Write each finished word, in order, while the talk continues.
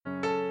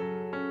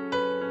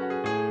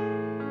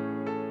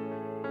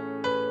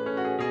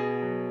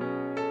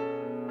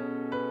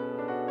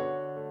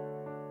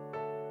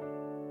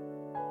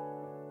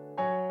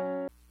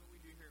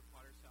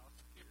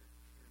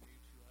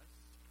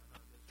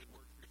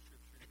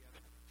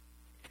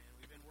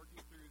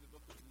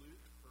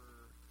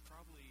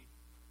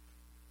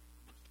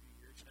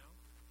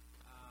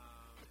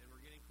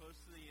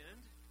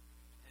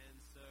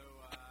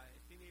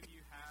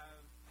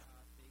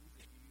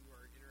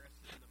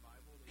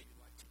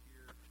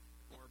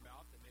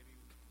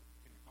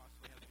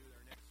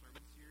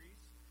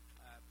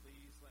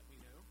let me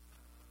know.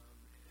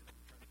 And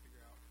I'm trying to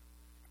figure out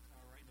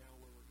right now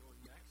where we're going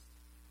next.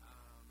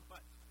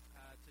 But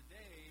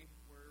today,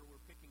 where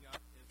we're picking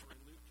up is we're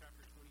in Luke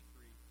chapter 23.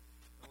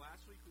 Now,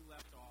 last week we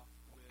left off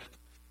with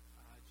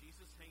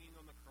Jesus hanging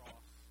on the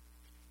cross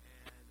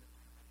and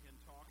him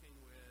talking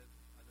with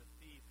the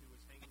thief who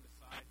was hanging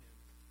beside him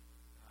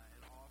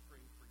and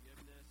offering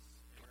forgiveness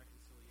and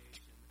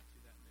reconciliation to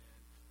that man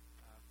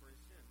for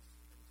his sins,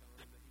 and telling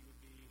him that he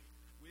would be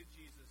with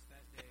Jesus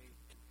that day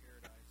in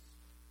paradise.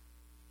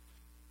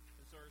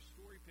 And so our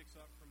story picks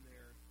up from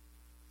there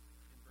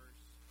in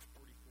verse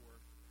 44.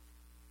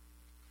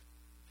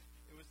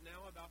 It was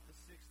now about the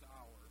 6th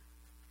hour,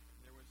 and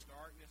there was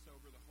darkness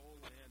over the whole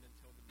land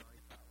until the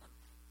 9th hour,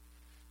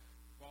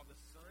 while the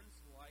sun's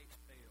light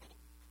failed,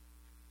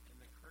 and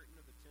the curtain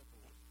of the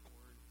temple was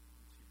torn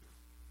in two.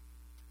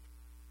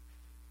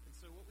 And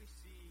so what we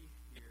see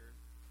here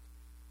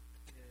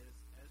is,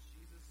 as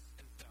Jesus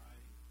is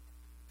dying,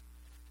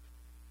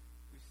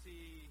 we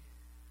see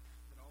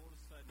that all of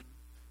a sudden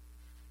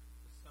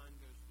the sun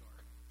goes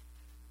dark.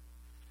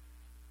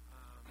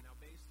 Now,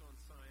 based on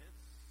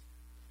science,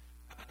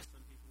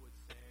 some people would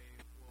say,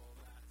 well,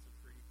 that's a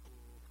pretty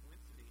cool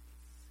coincidence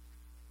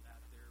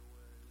that there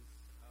was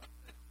an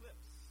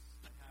eclipse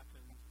that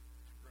happened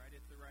right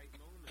at the right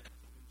moment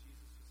when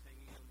Jesus was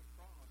hanging on the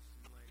cross.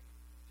 And, like,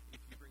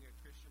 if you bring a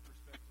Christian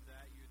perspective to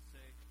that, you would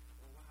say,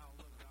 well, wow,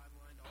 look, God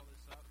lined all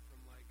this up from,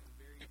 like, the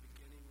very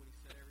beginning when he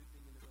set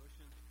everything into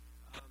motion.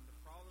 The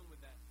problem with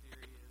that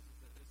theory is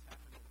that this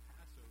happened on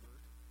Passover,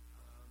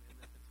 and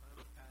at the time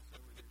of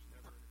Passover, there's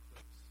never an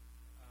eclipse.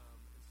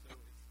 And so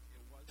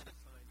it wasn't a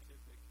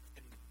scientific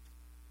thing.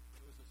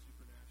 It was a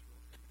supernatural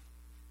thing.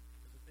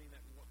 It was a thing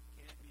that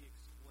can't be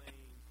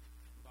explained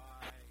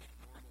by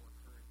normal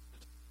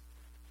occurrences.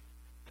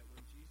 That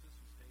when Jesus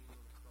was hanging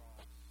on the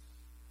cross,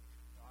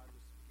 God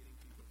was getting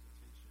people's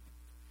attention,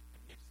 and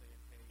he was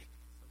saying, hey,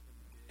 something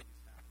big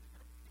is happening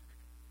right here.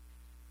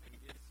 And he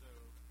did so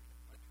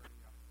by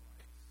turning off the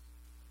lights.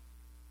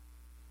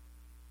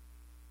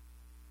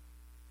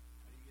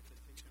 How do you get the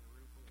attention of a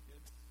room full of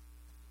kids?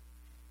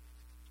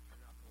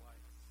 Turn off the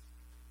lights.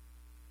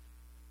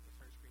 They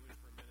start screaming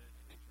for a minute,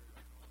 and they turn it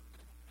back on, and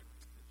everybody's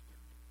attention.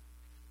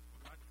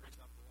 Well, God turns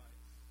off the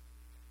lights.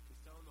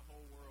 He's telling the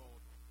whole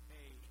world,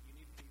 hey, you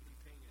need to be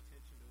paying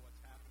attention to what's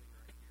happening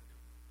right here.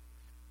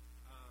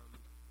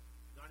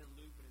 Not in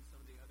Luke, but in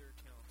some of the other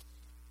accounts.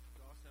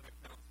 We also have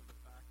accounts of the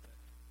fact that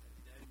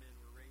dead men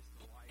were raised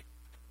to life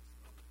at this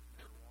moment, and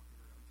they were walking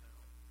around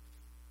town.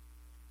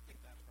 I think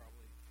that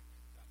probably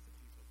got some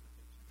people's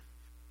attention.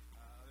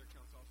 Other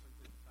accounts also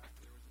include the fact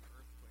that there was an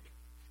earthquake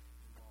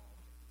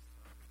involved at this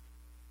time.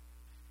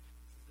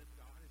 It's as if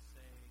God is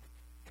saying,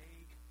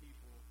 hey,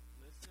 people,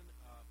 listen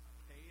up,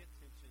 pay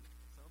attention.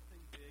 Something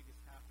big is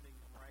happening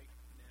right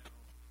now.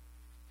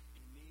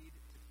 You need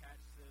to catch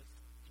this.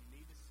 You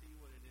need to see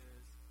what it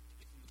is.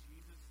 You see,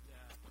 Jesus'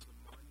 death was a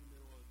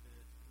monumental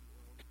event in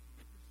world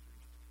human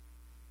history.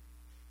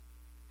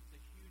 It's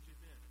a huge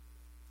event.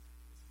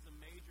 This is a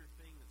major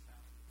thing that's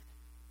happening.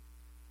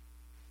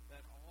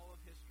 That all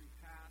of history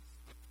past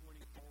was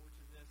pointing forward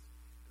to this,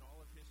 and all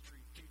of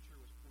history future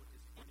is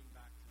pointing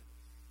back to this.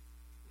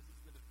 This is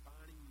the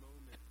defining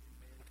moment in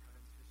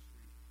mankind's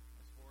history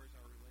as far as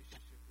our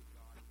relationship with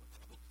God and what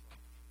that looks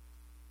like.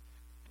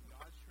 And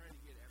God's trying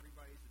to get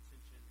everybody's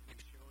attention, and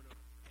he's showing them,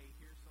 hey,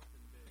 here's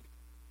something big.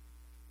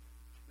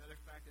 Another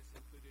fact that's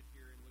included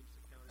here in Luke's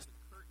account is the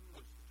curtain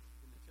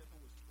in the temple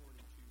was torn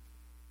in two.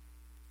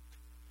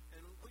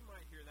 And we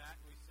might hear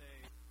that and we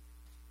say,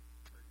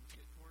 curtains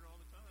get torn all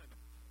the time.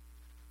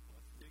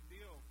 What's the big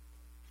deal?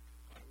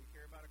 Why do we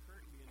care about a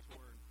curtain being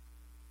torn?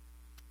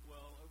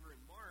 Well, over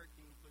in Mark,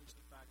 he includes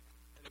the fact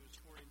that it was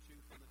torn in two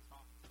from the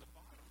top to the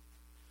bottom.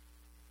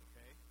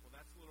 Okay, well,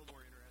 that's a little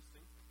more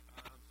interesting.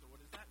 So what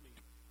does that mean?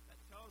 That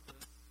tells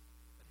us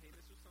that, hey,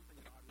 this was something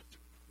God was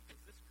doing. Because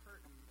this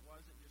curtain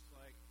wasn't just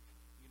like,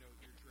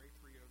 your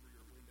drapery over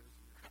your windows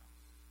in your house.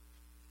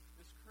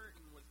 This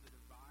curtain was the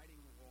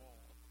dividing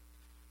wall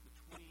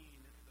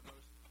between the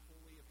most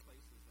holy of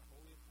places, the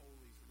Holy of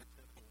Holies in the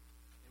temple,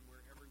 and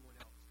where everyone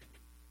else came.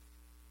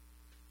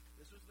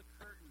 This was the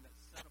curtain that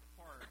set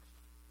apart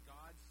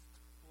God's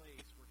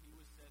place where he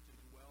was said to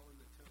dwell in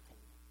the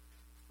temple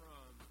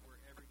from where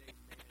everyday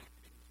man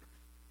could enter.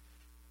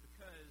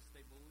 Because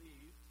they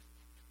believed,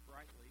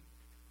 rightly,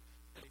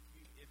 that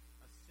if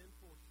a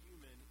sinful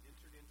human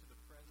entered into the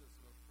presence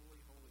of a fully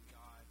holy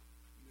God,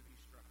 you would be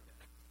struck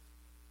dead.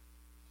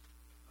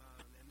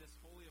 And this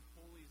Holy of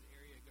Holies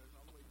area goes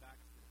all the way back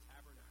to the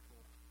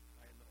tabernacle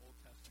in the Old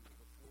Testament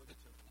before the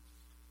temples.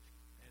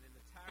 And in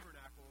the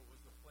tabernacle, it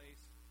was the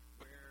place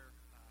where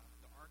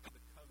the Ark of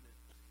the Covenant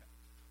was kept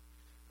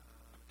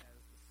as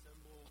the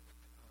symbol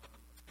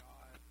of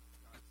God,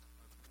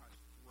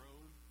 God's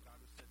throne. God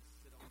was said to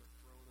sit on the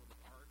throne of the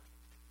Ark.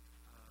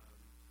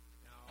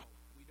 Now,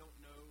 we don't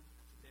know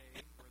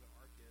today where the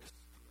Ark is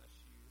unless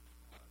you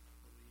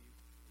believe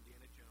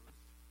Indiana Jones,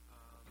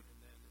 and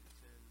then it's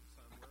in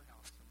some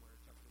warehouse somewhere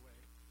tucked away.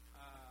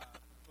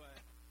 But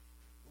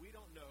we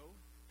don't know,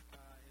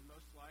 and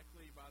most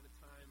likely by the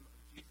time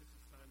of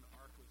Jesus' time,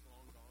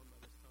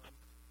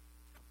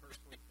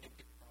 personally think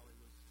it probably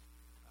was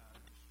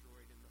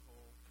destroyed in the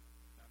whole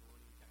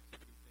Babylonian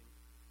captivity thing,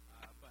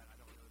 but I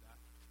don't know that.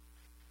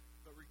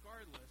 But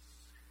regardless,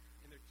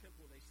 in their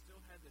temple, they still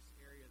had this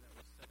area that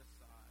was set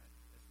aside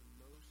as the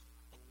most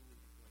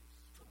holy place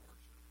for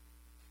worship.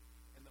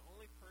 And the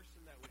only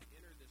person that would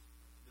enter this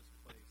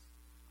place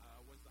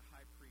was the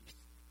high priest.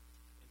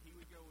 And he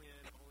would go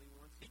in only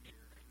once a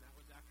year, and that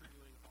was after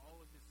doing all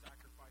of his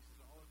sacrifices,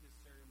 all of his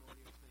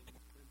ceremonial things,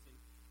 cleansing,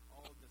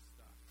 all of this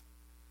stuff.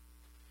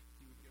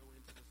 He would go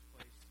into this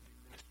place to do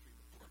ministry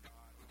before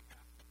God on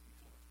behalf of the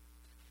people.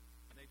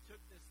 And they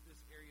took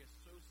this area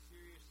so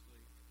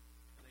seriously,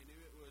 and they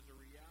knew it was a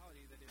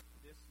reality that if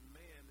this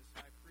man, this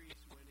high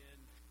priest, went in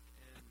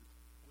and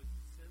was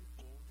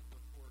sinful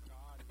before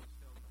God and was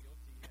found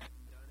guilty,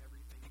 hadn't done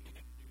everything he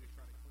needed to do to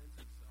try to cleanse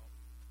himself,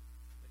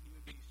 that he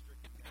would be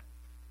stricken dead.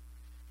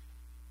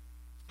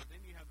 So then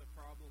you have the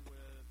problem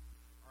with,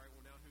 all right,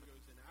 well, now who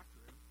goes in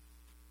after him?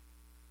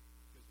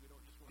 Because we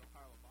don't just want a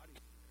pile of bodies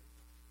in there.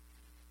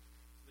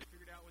 So they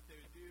figured out what they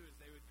would do is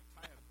they would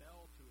tie a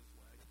bell to his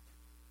leg,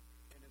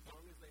 and as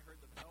long as they heard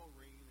the bell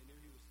ringing, they knew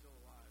he was still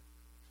alive.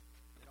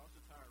 They'd also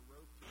tie a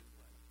rope to his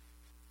leg.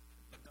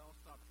 If the bell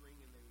stopped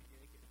ringing, they would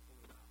yank it and pull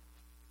him out.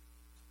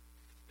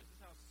 This is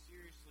how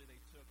seriously they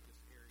took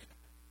this area.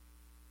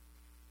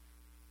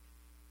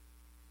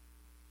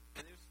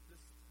 And this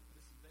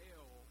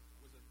veil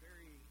was a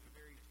very,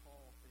 very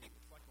tall thing.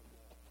 It's like a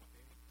wall,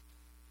 okay?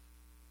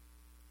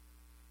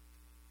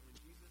 And when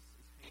Jesus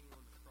is hanging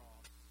on the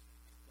cross,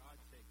 God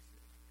takes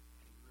it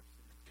and he rips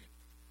it in two.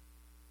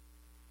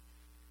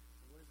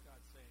 So what is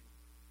God saying?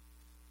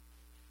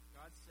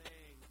 God's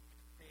saying,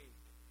 hey,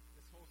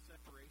 this whole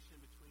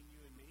separation between you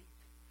and me,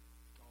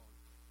 gone.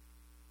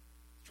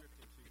 Stripped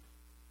in two.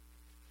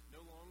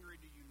 No longer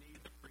do you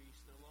need the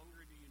priests. No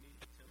longer do you need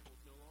the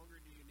temples. No longer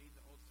do you need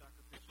the old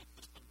sacrificial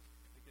systems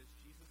because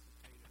Jesus has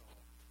paid it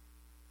all.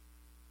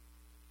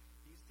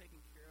 He's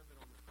taking care of it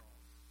on the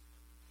cross.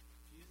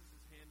 Jesus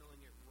is handling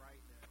it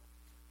right now.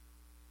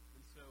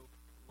 And so,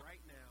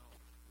 right now,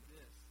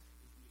 this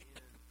is the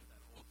end of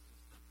that old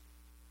system.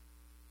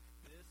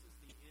 This is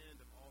the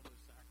end of all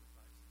those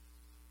sacrifices.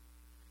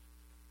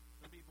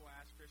 Some people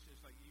ask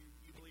Christians, like, you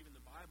believe in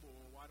the Bible,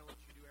 well, why don't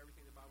you do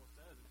everything the Bible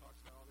says? It talks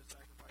about all this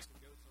sacrificing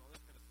goats and all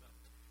this kind of stuff.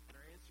 And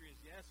our answer is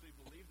yes, we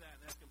believe that,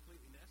 and that's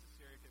completely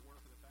necessary if it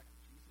weren't for the fact of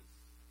Jesus.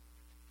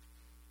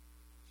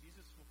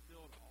 Jesus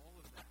fulfilled all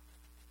of that.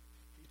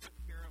 He took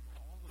care of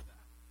all of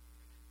that.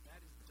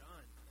 That is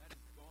done. That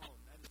is gone.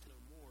 That is no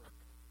more.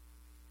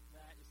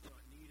 That is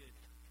not needed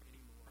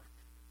anymore.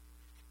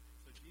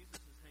 So Jesus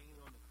is hanging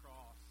on the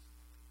cross,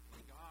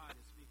 and God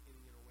is speaking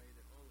in a way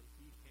that only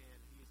He can.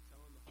 He is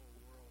telling the whole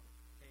world,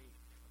 hey,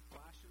 I'm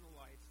flashing the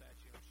lights at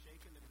you. I'm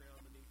shaking the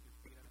ground beneath your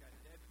feet. I've got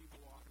dead people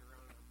walking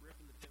around, and I'm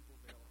ripping the temple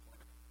veil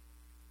apart.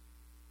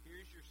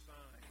 Here's your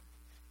sign.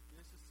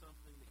 This is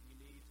something that you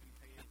need to be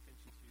paying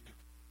attention to.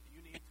 You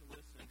need to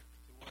listen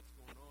to what's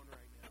going on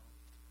right now.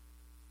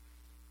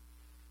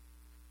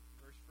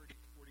 Verse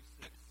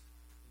 46,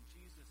 and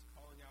Jesus,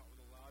 calling out with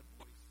a loud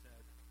voice,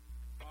 said,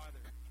 Father,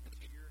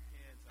 into your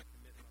hands I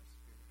commit my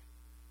spirit.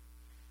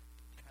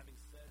 And having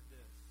said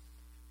this,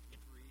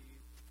 he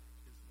breathed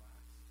his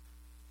last.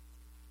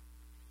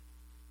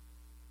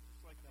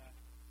 Just like that,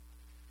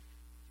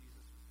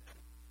 Jesus was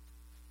dead.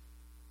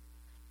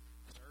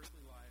 His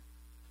earthly life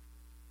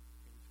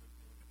came to an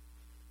end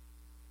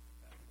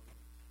at that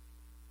moment.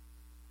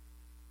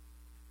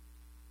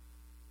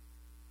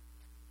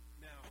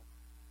 Now,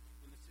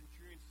 when the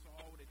centurion saw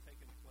what had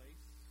taken place,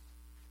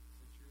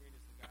 the centurion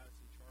is the guy that's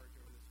in charge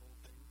over this whole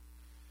thing,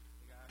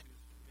 the guy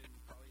who's been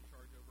probably in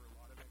charge over a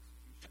lot of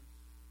executions.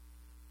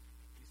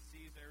 He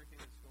sees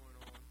everything that's going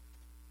on,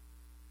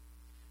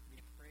 and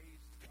he prays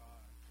to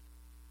God,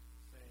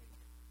 saying,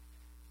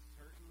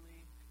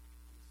 certainly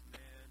this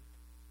man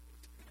was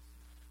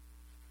innocent.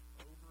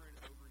 Over and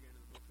over again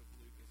in the book of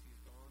Luke, as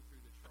he's gone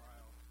through the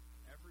trial,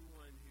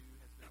 everyone who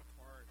has been a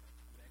part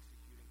of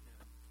executing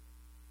him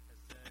has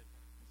said,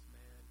 this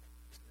man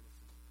is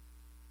innocent.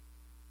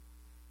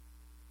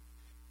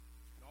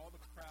 And all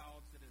the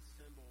crowds that had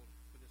assembled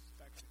for this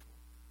spectacle,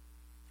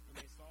 when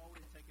they saw what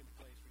had taken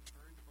place,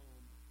 returned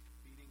home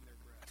beating their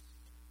breasts.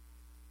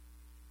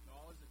 And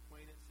all his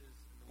acquaintances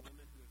and the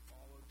women who had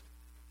followed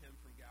him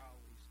from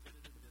Galilee stood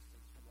at a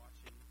distance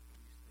watching these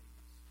things.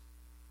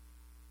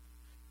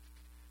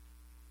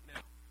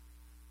 Now,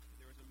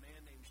 there was a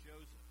man named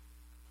Joseph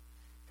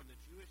from the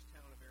Jewish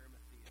town of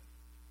Arimathea.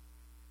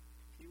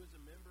 He was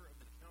a member of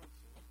the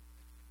council,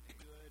 a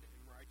good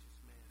and righteous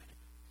man,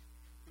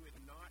 who had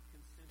not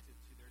consented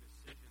to their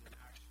decision and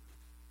action.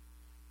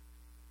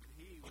 And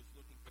he was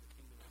looking for the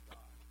kingdom of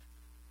God.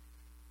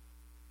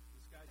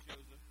 This guy,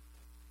 Joseph,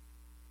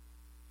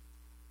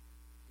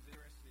 was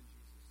interested in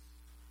Jesus.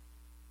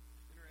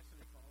 Interested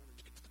in following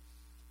Jesus.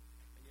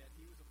 And yet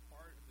he was a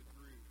part of the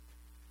group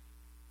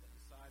that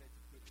decided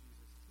to put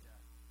Jesus to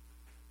death.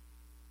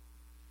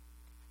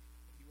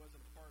 But he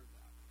wasn't a part of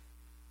that.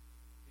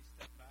 He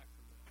stepped back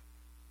from that.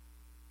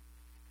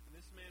 And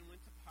this man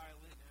went to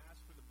Pilate and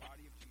asked for the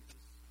body of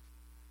Jesus.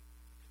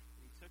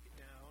 And he took it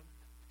down,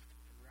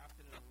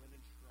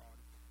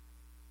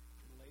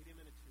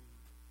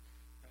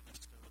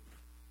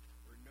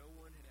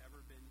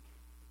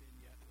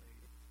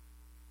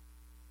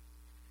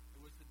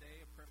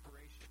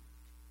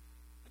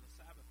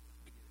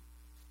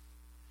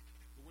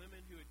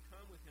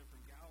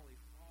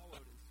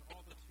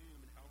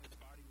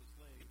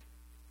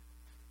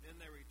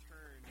 they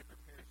returned to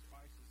prepare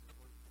spices and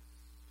ointments.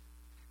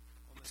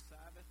 On the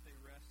Sabbath they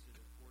rested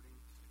according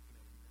to the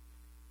commandment.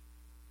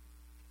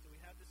 So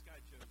we have this guy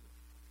Joseph.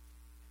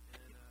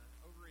 And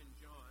over in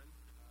John,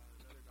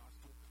 another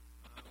gospel,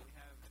 we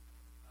have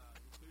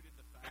included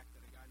the fact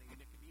that a guy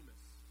named Nicodemus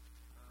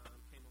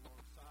came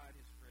alongside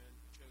his friend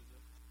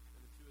Joseph,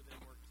 and the two of them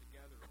worked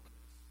together on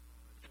this.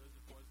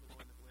 Joseph was the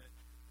one that went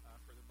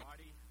for the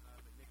body,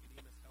 but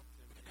Nicodemus helped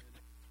him in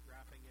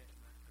wrapping it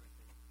and that kind of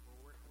thing. Well,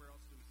 where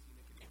else do we see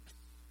Nicodemus?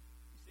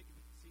 We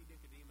see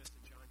Nicodemus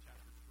in John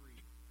chapter 3,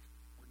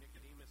 where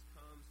Nicodemus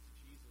comes to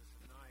Jesus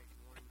at night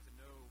wanting to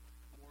know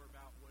more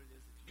about what it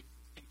is that Jesus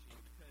is teaching,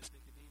 because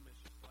Nicodemus,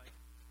 just like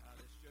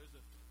this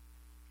Joseph,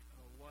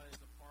 was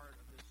a part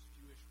of this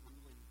Jewish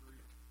ruling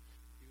group.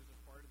 He was a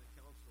part of the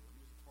council. He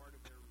was a part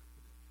of the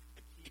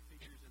key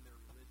figures in their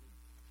religion.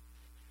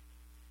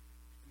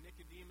 And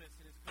Nicodemus,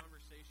 in his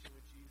conversation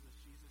with Jesus,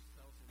 Jesus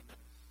tells him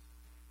this.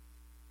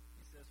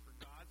 He says, "For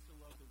God so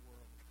loved the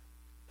world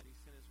that he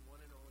sent his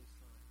one and only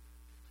Son,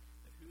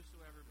 that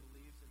whosoever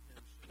believes in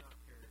him should not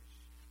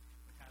perish,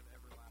 but have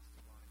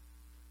everlasting life."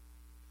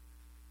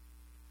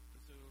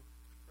 And so,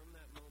 from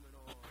that moment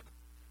on,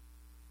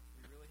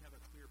 we really have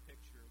a clear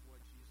picture of what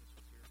Jesus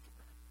was here for.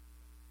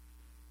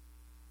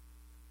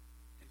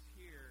 He's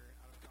here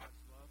out of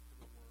God's love for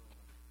the world,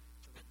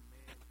 so that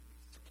man can be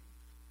saved,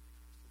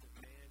 so that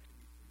man can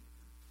be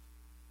forgiven.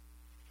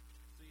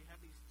 So you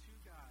have these two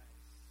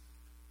guys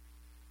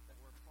that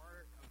were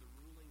part of the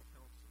ruling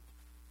council,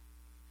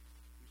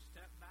 who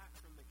step back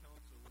from the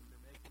council when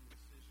they're making the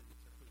decision to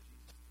put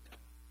Jesus to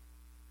death.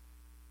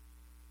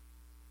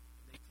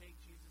 And they take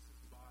Jesus'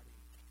 body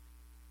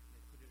and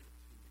they put it in a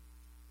tomb.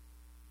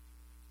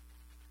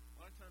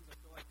 A lot of times I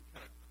feel like we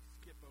kind of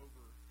skip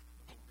over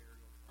the whole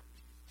burial part of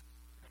Jesus,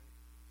 right?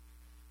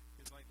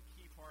 Because like the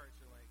key parts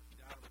are like he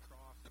died on the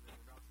cross, and then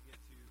we're about to get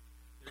to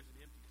there's an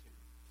empty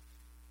tomb.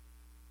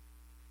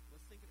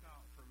 Let's think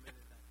about for a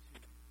minute that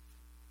tomb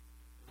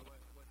and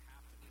what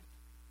happened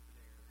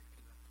there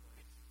in that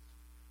place.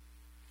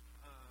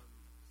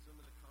 Some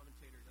of the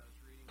commentators I was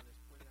reading on this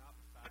pointed out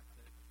the fact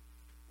that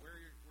where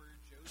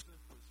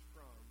Joseph was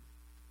from,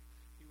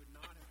 he would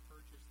not have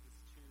purchased this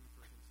tomb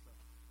for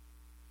himself.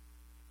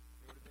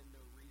 There would have been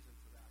no reason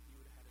for that. He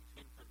would have had a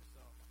tomb for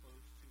himself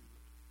close to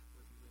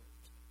where he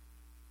lived.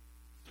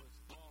 So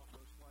it's thought,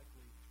 most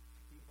likely,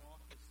 he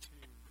bought this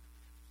tomb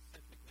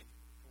specifically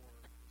for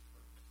this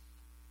purpose.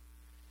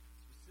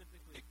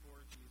 Specifically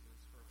for Jesus,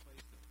 for a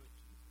place to put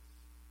Jesus.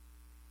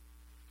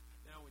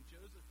 Now, when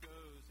Joseph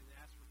goes and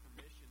asks for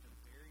permission to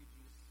bury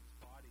Jesus'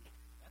 body,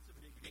 that's a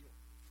big deal.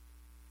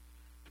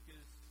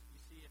 Because, you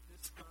see, at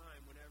this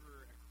time,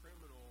 whenever a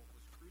criminal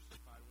was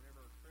crucified,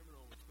 whenever a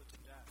criminal was put to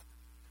death,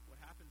 what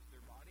happened to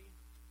their body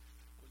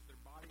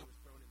was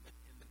thrown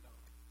in the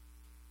dump.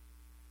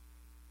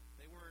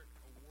 They weren't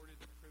awarded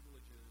the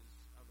privileges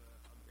of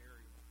a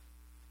burial.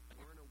 They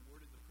weren't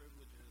awarded the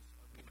privileges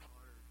of being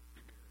honored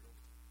for burial.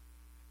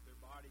 Their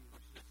body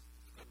was just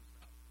disposed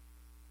of.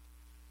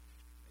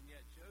 And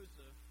yet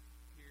Joseph,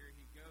 here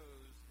he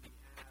goes and he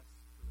asks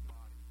for the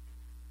body.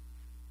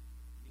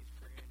 And he's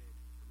granted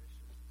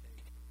permission to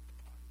take the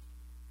body.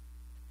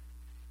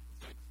 And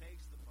so he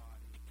takes the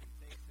body, he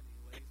takes it and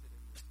he lays it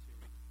in this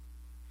tomb.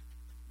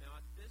 Now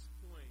at this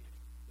point,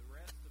 the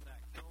rest of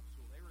that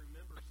council, they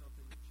remember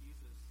something that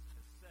Jesus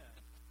has said,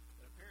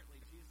 but apparently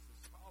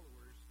Jesus'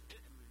 followers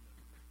didn't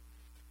remember.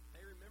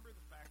 They remember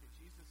the fact that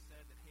Jesus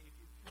said that, hey, if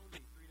you kill me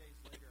 3 days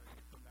later, I'm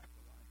going to come back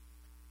to life.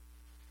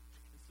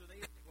 And so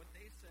what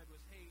they said was,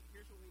 hey,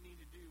 here's what we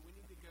need to do. We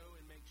need to go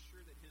and make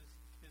sure that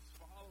his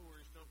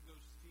followers don't go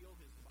steal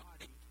his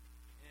body,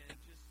 and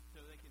just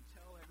so they can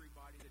tell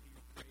everybody that he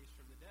raised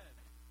from the dead,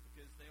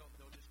 because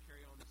they'll just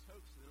carry on this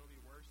hoax, and it'll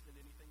be worse than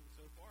anything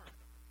so far.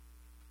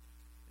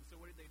 And so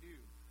what did they do?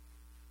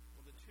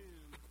 Well, the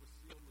tomb was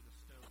sealed with a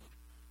stone.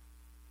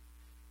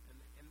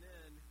 And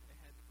then they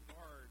had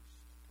guards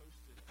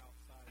posted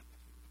outside the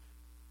tomb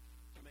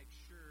to make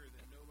sure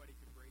that nobody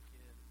could break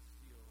in and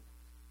steal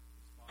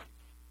his body.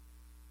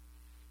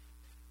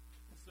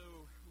 And so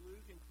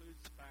Luke includes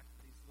the fact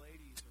that these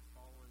ladies are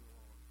following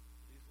along.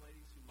 These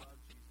ladies who love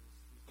Jesus,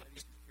 these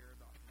ladies who care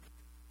about him.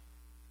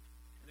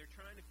 And they're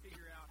trying to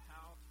figure out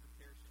how to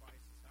prepare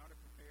spices, how to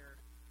prepare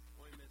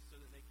ointments so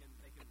that they can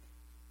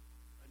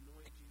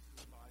anoint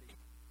Jesus' body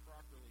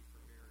properly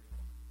for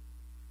burial.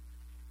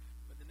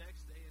 But the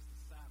next day is the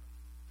Sabbath,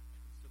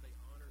 so they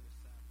honor the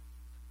Sabbath.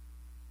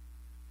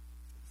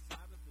 The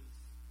Sabbath is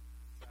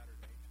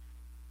Saturday,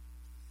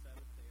 the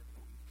seventh day of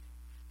the week.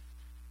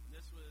 And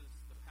this was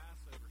the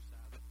Passover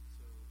Sabbath,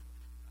 so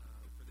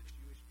for the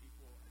Jewish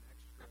people, an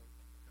extra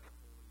kind of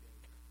holy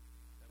day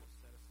that was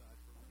set aside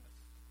for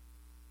rest.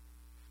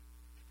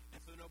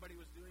 And so nobody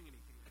was doing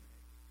anything that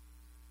day.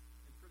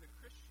 And for the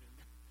Christian,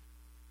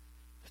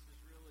 this is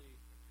really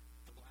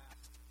the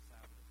last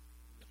Sabbath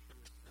in the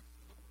truest sense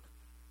of the word.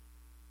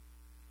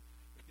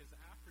 Because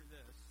after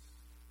this,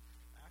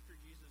 after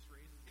Jesus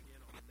raises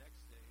again on the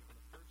next day, on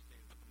the first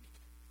day of the week,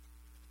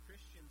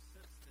 Christians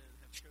since then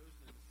have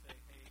chosen to say,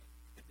 hey,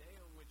 the day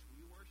on which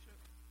we worship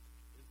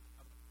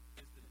is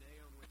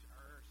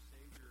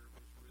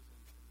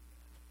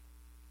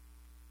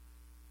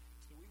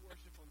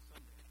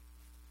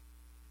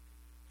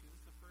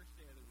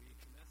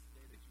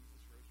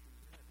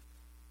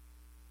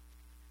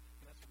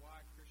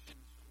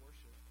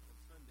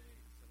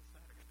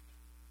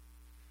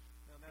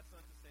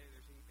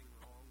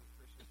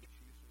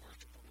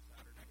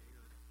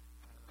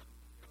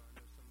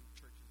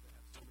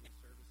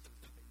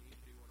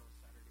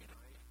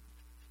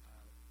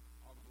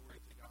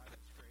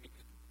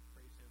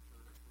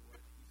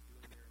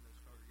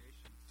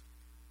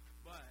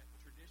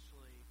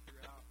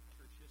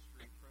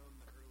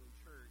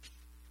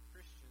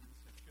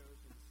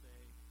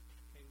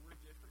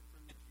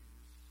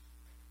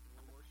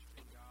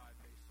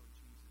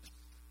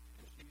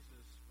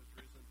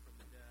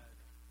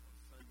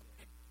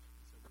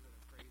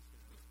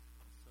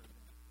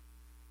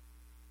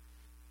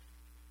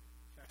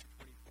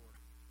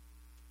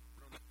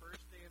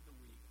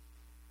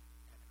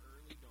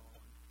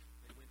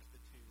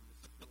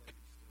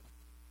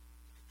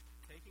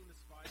the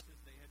spices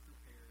they had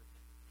prepared.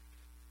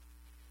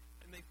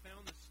 And they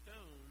found the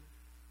stone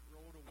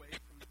rolled away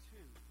from the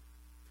tomb.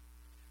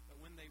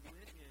 But when they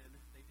went in,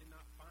 they did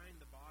not find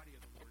the body of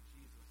the Lord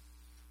Jesus.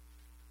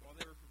 While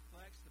they were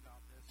perplexed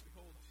about this,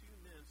 behold, two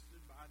men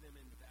stood by them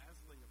in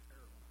dazzling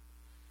apparel.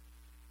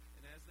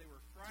 And as they were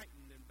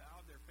frightened and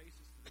bowed their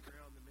faces to the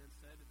ground, the men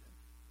said to them,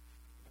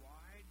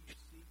 "Why do you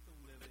seek the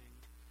living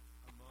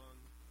among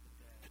the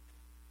dead?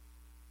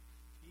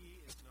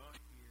 He is not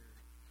here,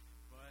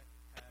 but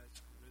has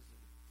risen.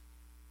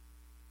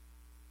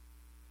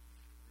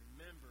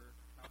 Remember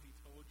how he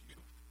told you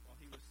while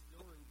he was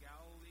still in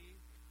Galilee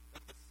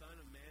that the Son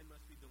of Man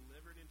must be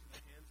delivered into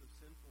the hands of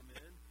sinful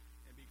men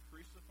and be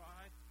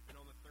crucified, and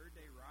on the third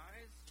day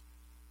rise?"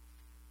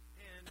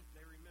 And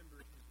they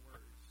remembered his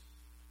words.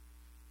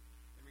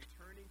 And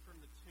returning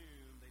from the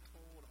tomb, they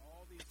told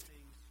all these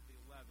things to the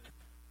 11,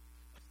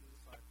 that's the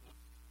disciples,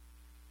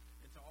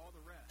 and to all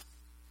the rest.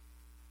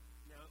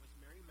 Now it was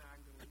Mary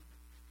Magdalene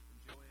and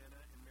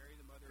Joanna and Mary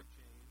the mother of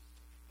James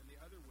and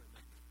the other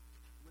women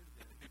with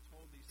them who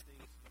told these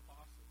things to the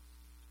apostles.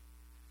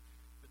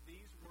 But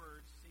these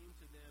words seemed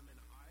to them an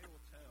idle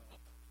tale,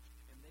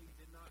 and they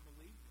did not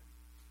believe them.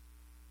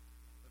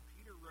 But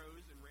Peter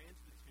rose and ran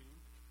to the tomb.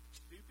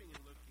 Stooping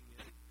and looking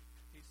in,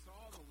 he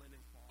saw the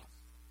linen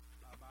cloths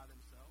by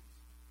themselves,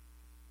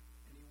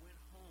 and he went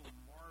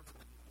home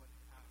marveling at what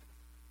had happened.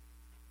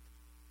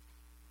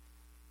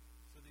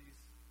 So these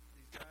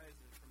guys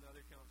from the other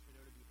accounts we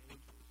know to be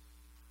angels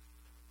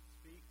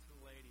speak to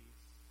the ladies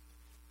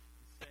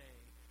and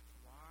say,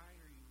 "Why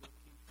are you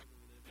looking for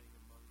the living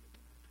among the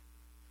dead?"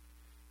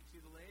 You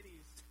see, the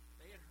ladies,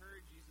 they had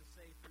heard Jesus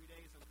say, 3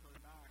 days I'm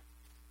coming back.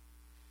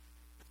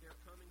 They're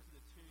coming to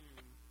the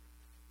tomb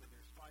with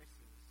their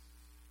spices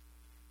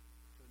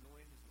to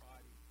anoint his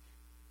body,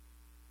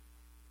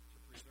 to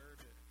preserve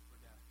it for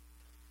death.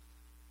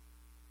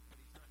 But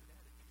he's not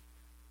dead anymore.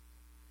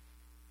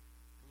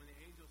 And when the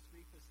angels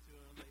speak this to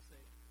him, they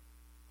say,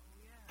 "Oh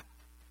yeah,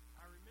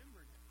 I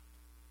remember now."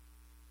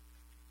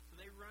 So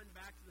they run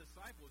back to the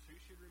disciples. Who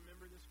should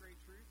remember this great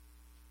truth?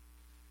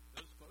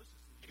 Those closest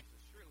to Jesus,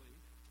 surely.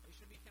 They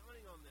should be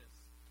counting on this.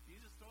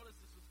 Jesus told us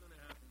this was going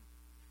to happen.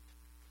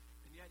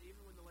 And yet,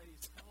 even when the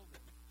ladies tell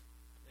them,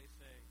 they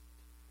say,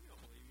 "We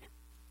don't believe you.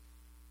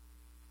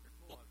 You're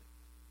full of it.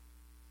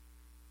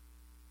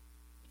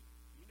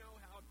 You know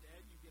how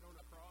dead you get on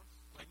a cross?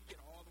 Like, you get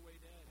all the way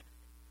dead."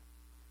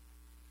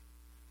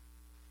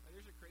 Like,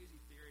 there's a crazy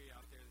theory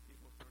out there that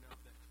people have thrown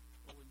out that,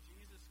 well, when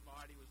Jesus'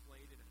 body was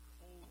laid in a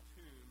cold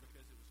tomb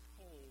because it was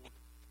cold,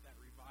 that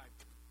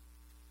revived him.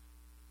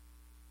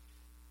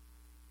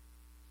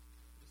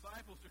 The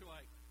disciples are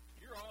like,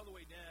 "You're all the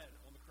way dead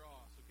on the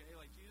cross, okay?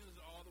 Like, Jesus is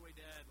all the way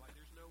dead. Like,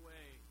 there's no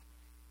way."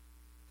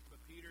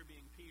 But Peter,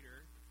 being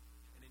Peter,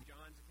 and in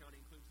John's account, it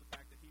includes the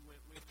fact that he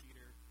went with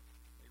Peter,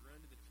 they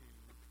run to the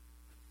tomb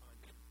and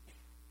find him.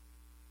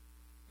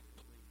 They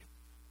believe.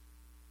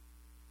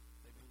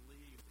 They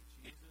believe that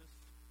Jesus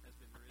has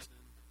been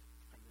risen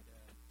from the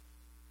dead.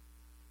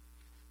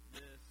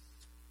 This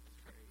is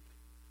great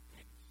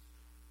news.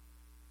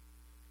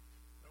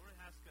 But I want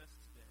to ask us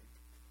today,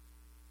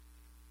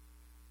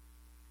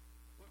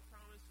 what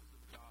promises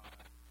of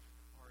God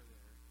are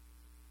there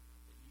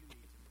that you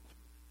need to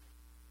believe,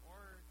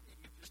 or that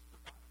you've just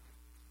forgotten?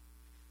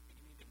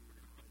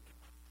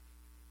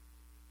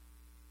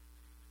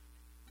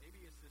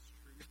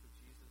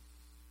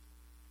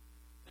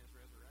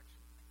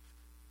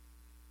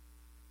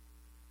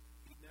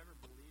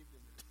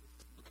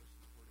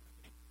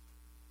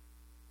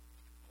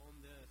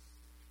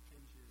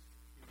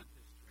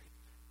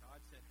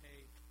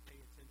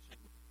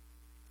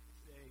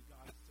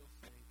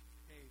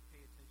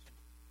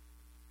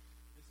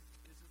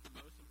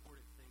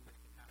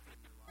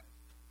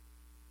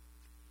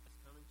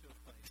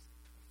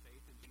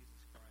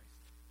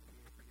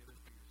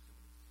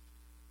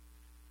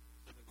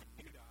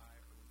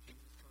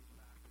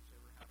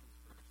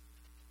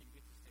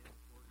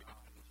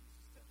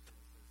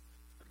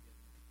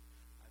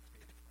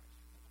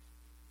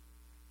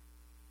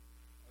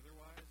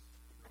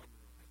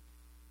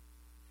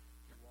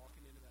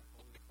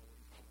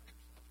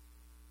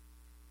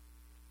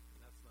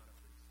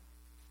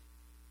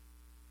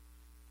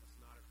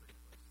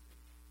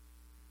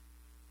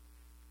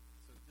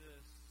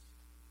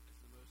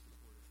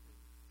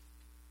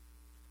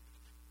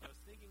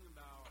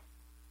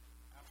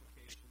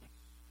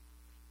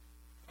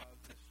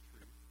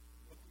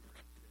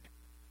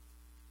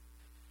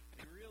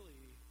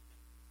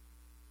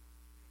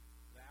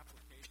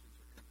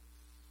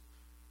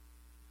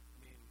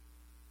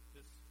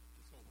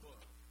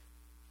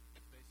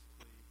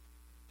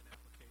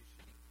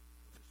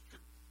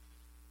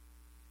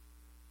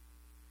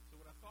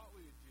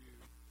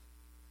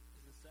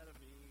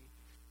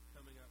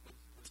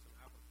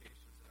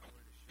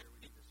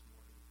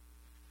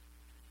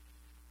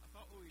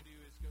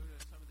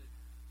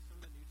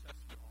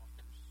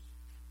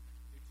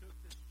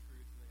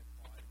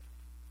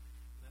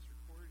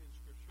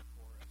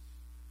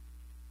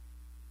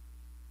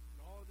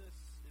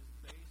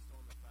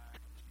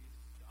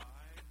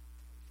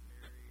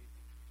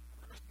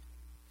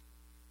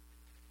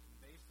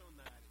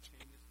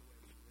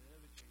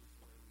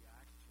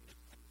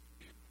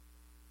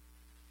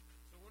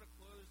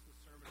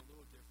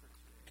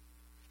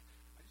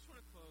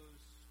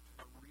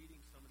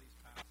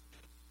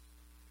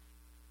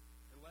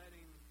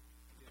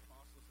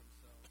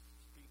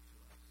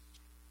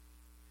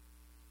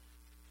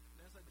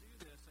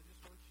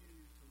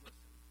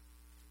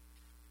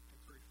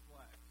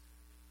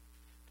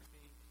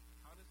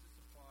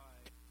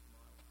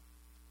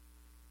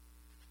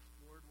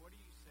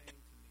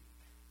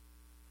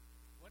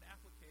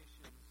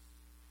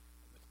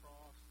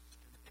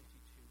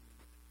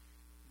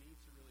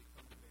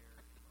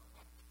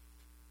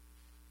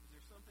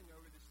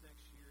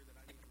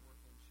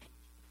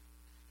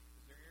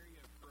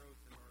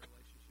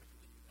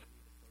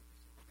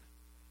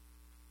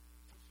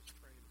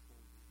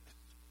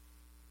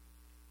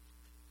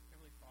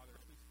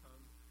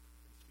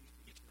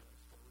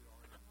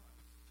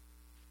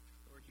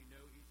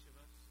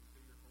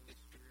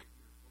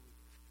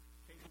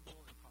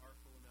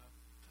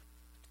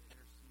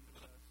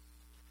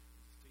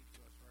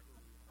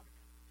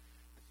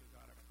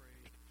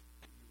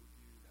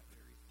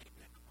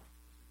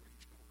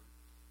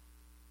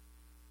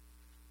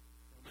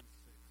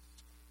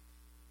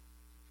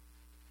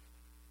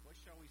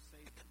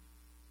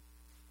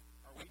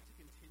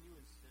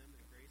 sin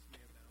that grace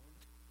may abound?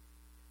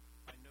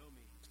 By no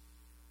means.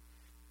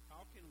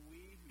 How can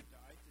we who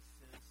died to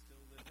sin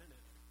still live in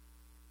it?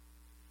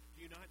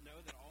 Do you not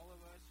know that all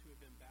of us who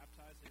have been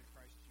baptized into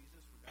Christ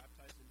Jesus were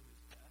baptized into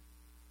his death?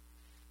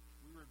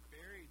 We were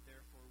buried,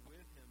 therefore,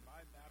 with him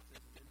by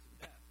baptism into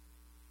death,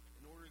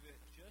 in order that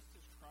just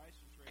as Christ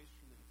was raised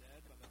from the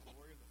dead by the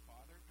glory of the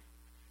Father,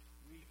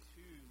 we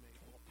too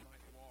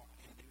might walk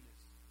in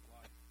newness of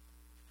life.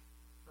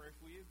 For if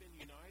we have been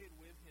united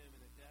with him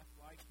in a death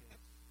like his,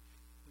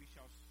 we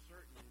shall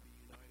certainly be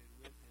united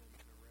with him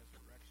in a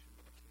resurrection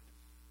like his.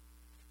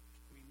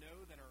 We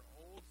know that our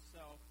old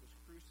self was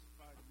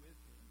crucified with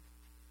him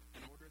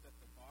in order that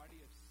the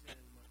body of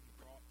sin might be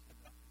brought to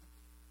nothing,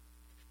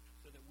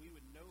 so that we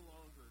would no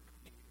longer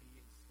be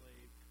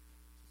enslaved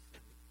to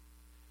sin.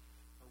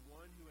 For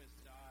one who has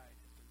died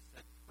has been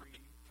set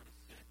free from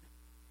sin.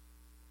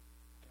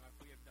 Now, if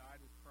we have died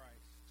with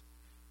Christ,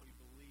 we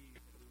believe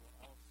that we will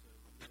also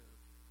live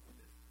with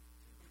him.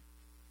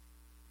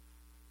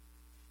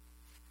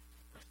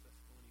 1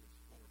 Thessalonians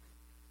 4.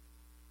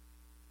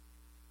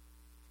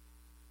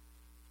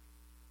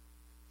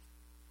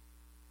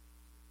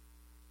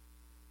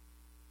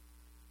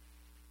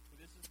 For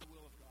this is the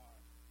will of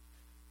God,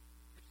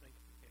 your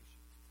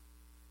sanctification,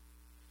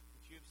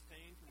 that you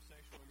abstain from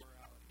sexual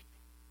immorality,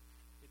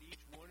 that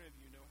each one of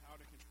you know how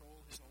to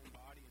control his own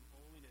body in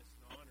holiness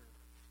and honor,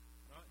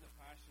 not in the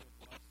passion of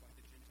lust like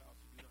the Gentiles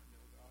who do not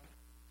know God,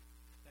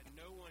 that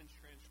no one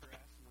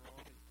transgress and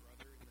wrong his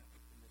brother in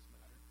this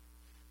matter,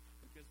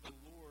 because the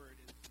Lord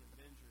is an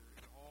avenger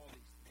in all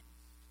these things.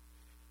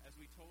 As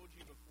we told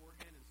you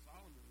beforehand and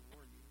solemnly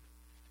warn you,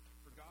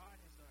 for God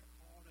has not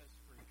called us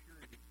for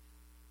impurity,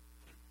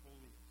 but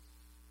holiness.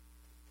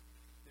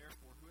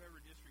 Therefore, whoever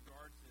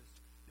disregards this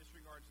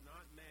disregards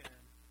not man,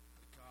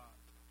 but God,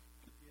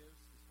 who gives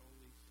his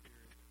Holy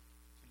Spirit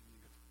to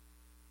you.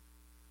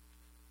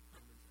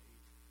 Romans 8.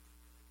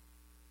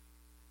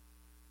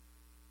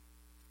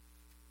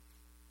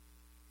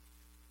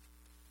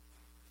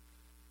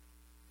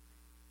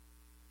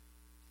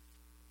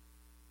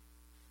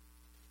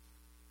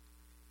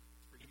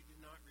 For you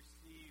did not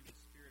receive the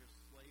spirit of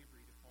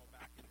slavery to fall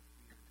back into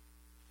fear,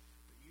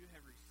 but you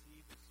have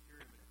received the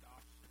spirit of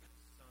adoption as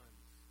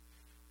sons,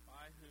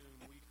 by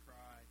whom we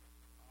cry,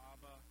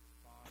 Abba,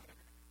 Father.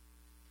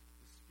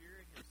 The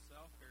Spirit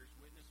himself bears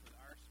witness with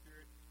our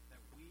spirit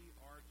that we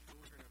are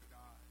children of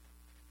God,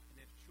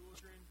 and if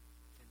children,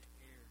 then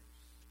heirs,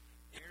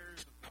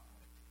 heirs of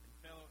God, and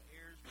fellow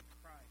heirs with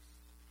Christ,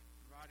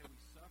 provided we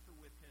suffer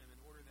with him in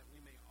order that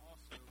we may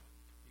also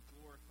be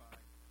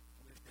glorified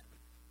with him.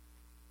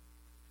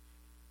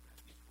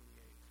 Matthew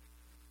 28.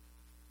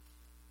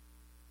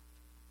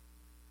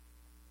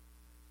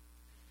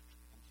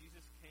 And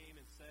Jesus came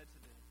and said to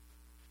them,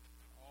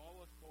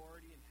 all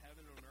authority in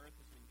heaven and on earth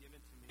has been given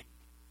to me.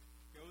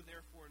 Go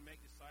therefore and make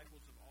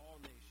disciples of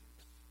all nations,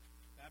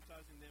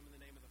 baptizing them in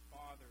the name of the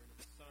Father and of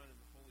the Son and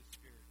the Holy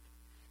Spirit,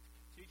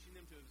 teaching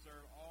them to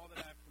observe all that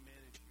I have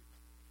commanded you.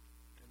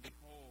 And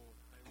behold,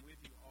 I am with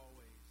you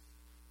always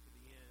to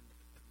the end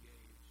of the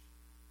age.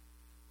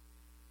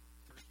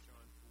 1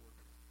 John 4.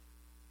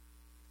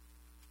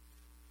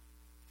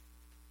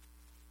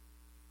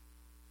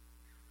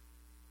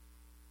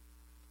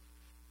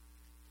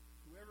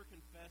 Whoever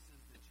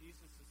confesses that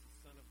Jesus is the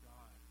Son of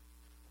God,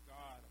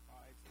 God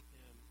abides in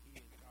him, he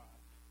in God.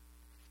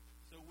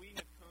 So we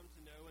have come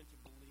to know and to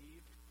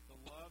believe the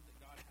love that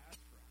God has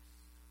for us.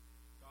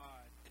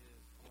 God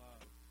is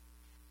love.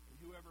 And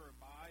whoever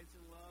abides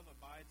in love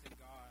abides in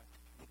God,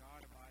 and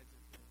God abides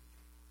in him.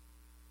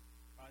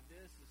 By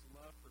this is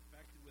love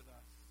perfected with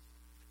us,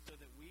 so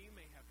that we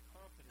may have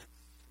confidence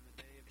in the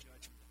day of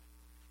judgment.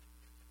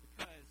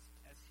 Because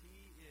as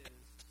he is,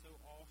 so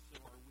also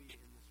are we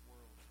in this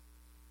world.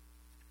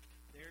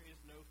 There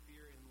is no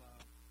fear in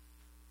love,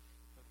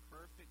 but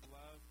perfect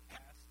love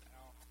casts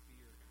out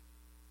fear.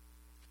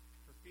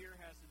 For fear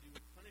has to do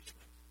with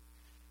punishment,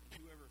 and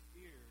whoever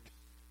fears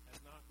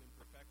has not been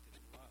perfected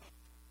in love.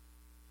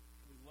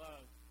 We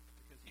love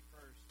because he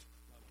first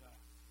loved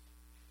us.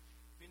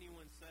 If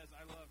anyone says,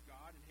 I love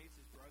God and hates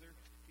his brother,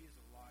 he is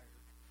a liar.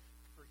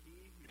 For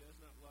he who does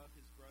not love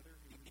his brother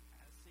whom he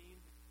has seen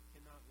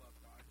cannot love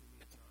God whom he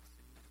has not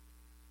seen.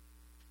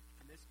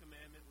 And this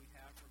commandment we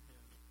have from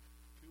him: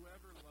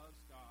 whoever loves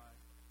God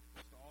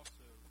must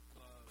also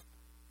love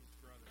his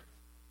brother.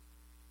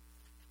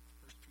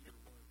 1 Peter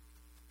 1.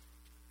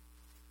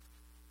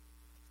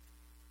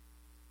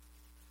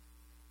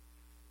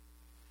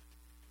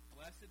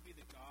 Blessed be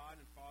the God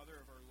and Father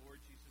of our Lord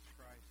Jesus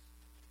Christ.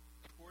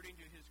 According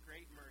to his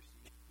great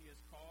mercy, he has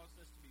caused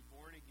us to be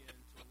born again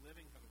to a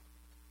living hope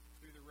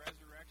through the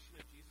resurrection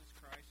of Jesus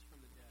Christ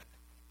from the dead,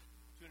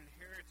 to an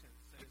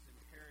inheritance that is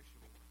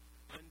imperishable,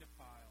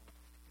 undefiled,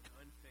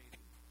 and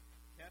unfading,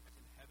 kept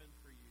in heaven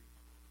for you,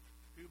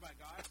 who by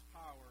God's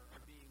power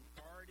are being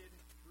guarded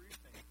through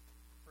faith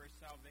for a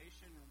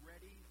salvation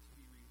ready to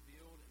be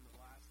revealed in the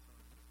last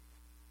time.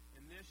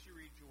 In this you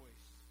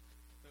rejoice,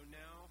 though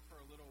now for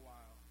a little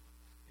while,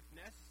 if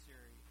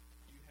necessary,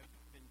 you have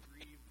been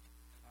grieved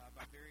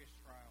by various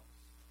trials,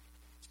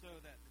 so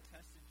that the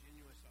tested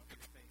genuineness of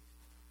your faith,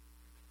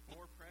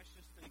 more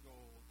precious than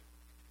gold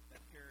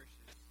that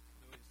perishes,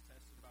 though it is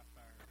tested by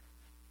fire,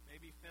 may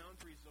be found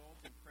to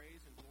result in praise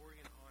and glory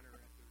and honor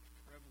at the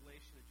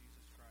revelation of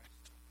Jesus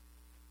Christ.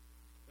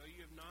 Though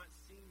you have not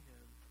seen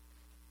him,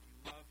 you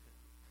love him.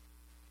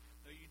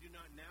 Though you do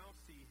not now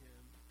see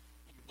him,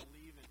 you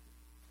believe in him,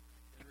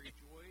 and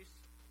rejoice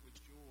with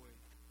joy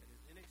that is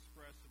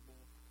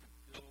inexpressible and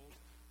filled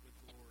with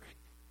glory,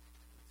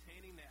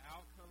 obtaining the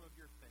outcome of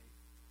your faith,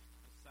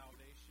 the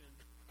salvation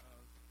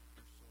of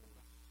your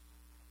souls.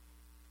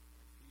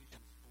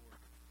 Ephesians 4.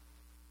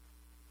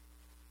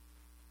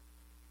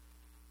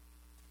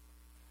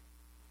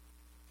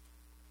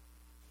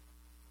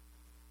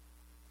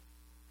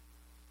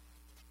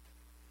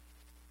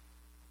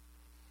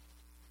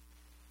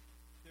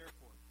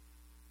 Therefore,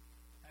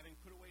 having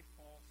put away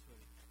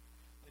falsehood,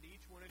 let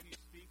each one of you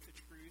speak the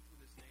truth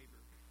with his neighbor,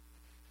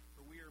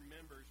 for we are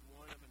members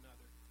one of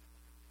another.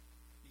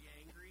 Be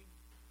angry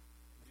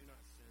and do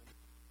not sin.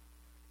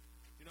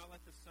 Do not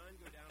let the sun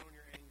go down on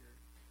your anger,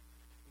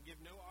 and give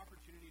no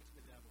opportunity to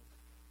the devil.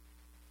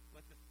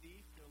 Let the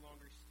thief no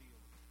longer steal.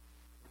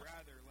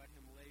 Rather, let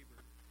him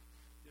labor,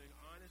 doing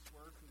honest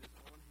work with his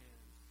own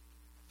hands,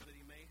 so that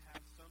he may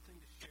have something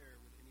to share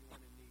with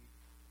anyone in need.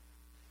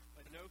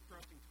 Let no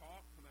corrupting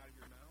talk come out of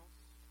your mouths,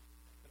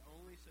 but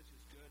only such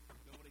as good for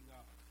building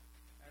up,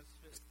 as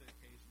fits the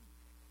occasion,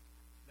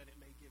 that it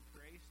may give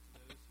grace to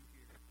those who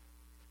hear.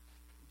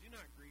 And do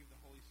not grieve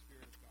the Holy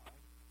Spirit of God,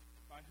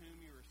 by whom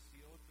you are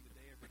sealed for the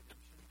day of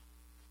redemption.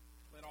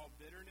 Let all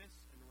bitterness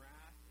and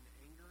wrath and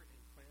anger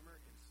and clamor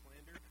and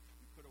slander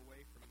be put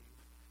away from you,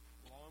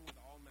 along with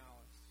all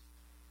malice.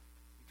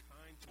 Be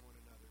kind to one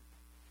another,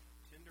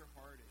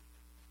 tender-hearted,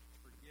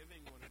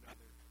 forgiving one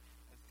another,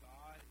 as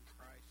God in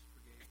Christ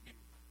forgave you.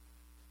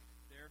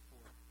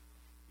 Therefore,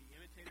 be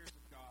imitators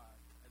of God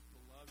as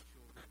beloved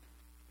children,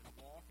 and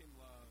walk in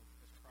love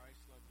as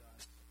Christ loved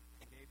us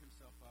and gave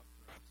himself up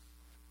for us,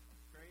 a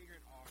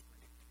fragrant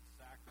offering and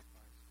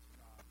sacrifice to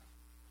God.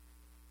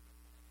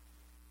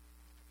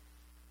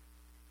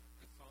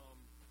 Psalm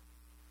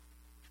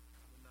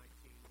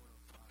 119,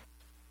 105.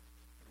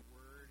 The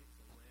word is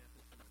a lamp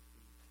unto my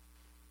feet,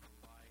 and a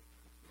light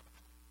unto my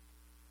path.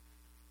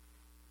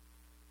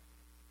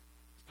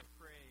 I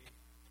pray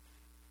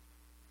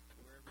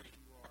wherever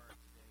you are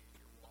today in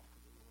your walk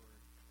with the Lord,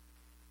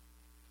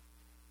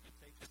 you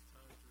take this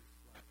time to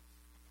reflect,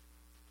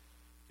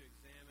 to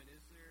examine,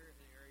 is there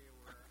an area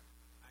where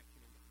I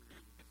can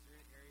improve? Is there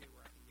an area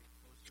where I can get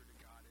closer to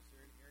God? Is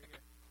there an area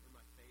where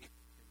my faith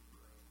can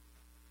grow?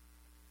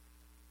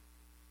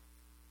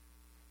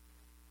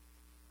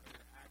 Are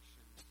there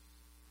actions,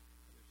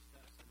 are there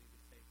steps I need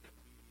to take in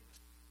obedience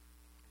to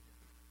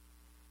Him?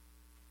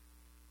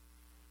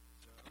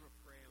 So I'm going to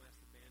pray. I'm going to ask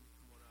the band to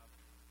come on up.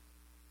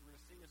 We're going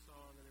to sing a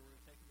song, and then we're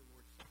going to take the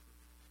Lord's Supper.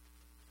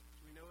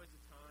 So we know it's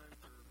a time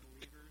for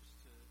believers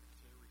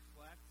to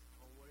reflect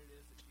on what it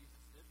is that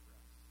Jesus did for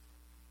us.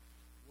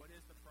 What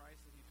is the price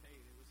that He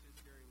paid? It was His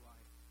very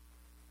life.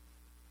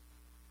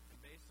 And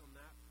based on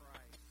that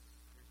price,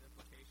 there's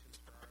implications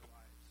for our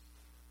lives.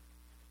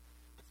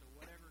 And so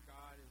whatever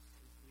God is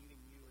leading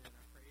you in,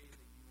 I pray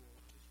that you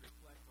will just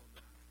reflect on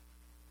that.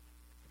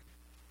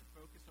 And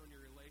focus on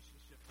your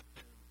relationship with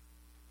Him.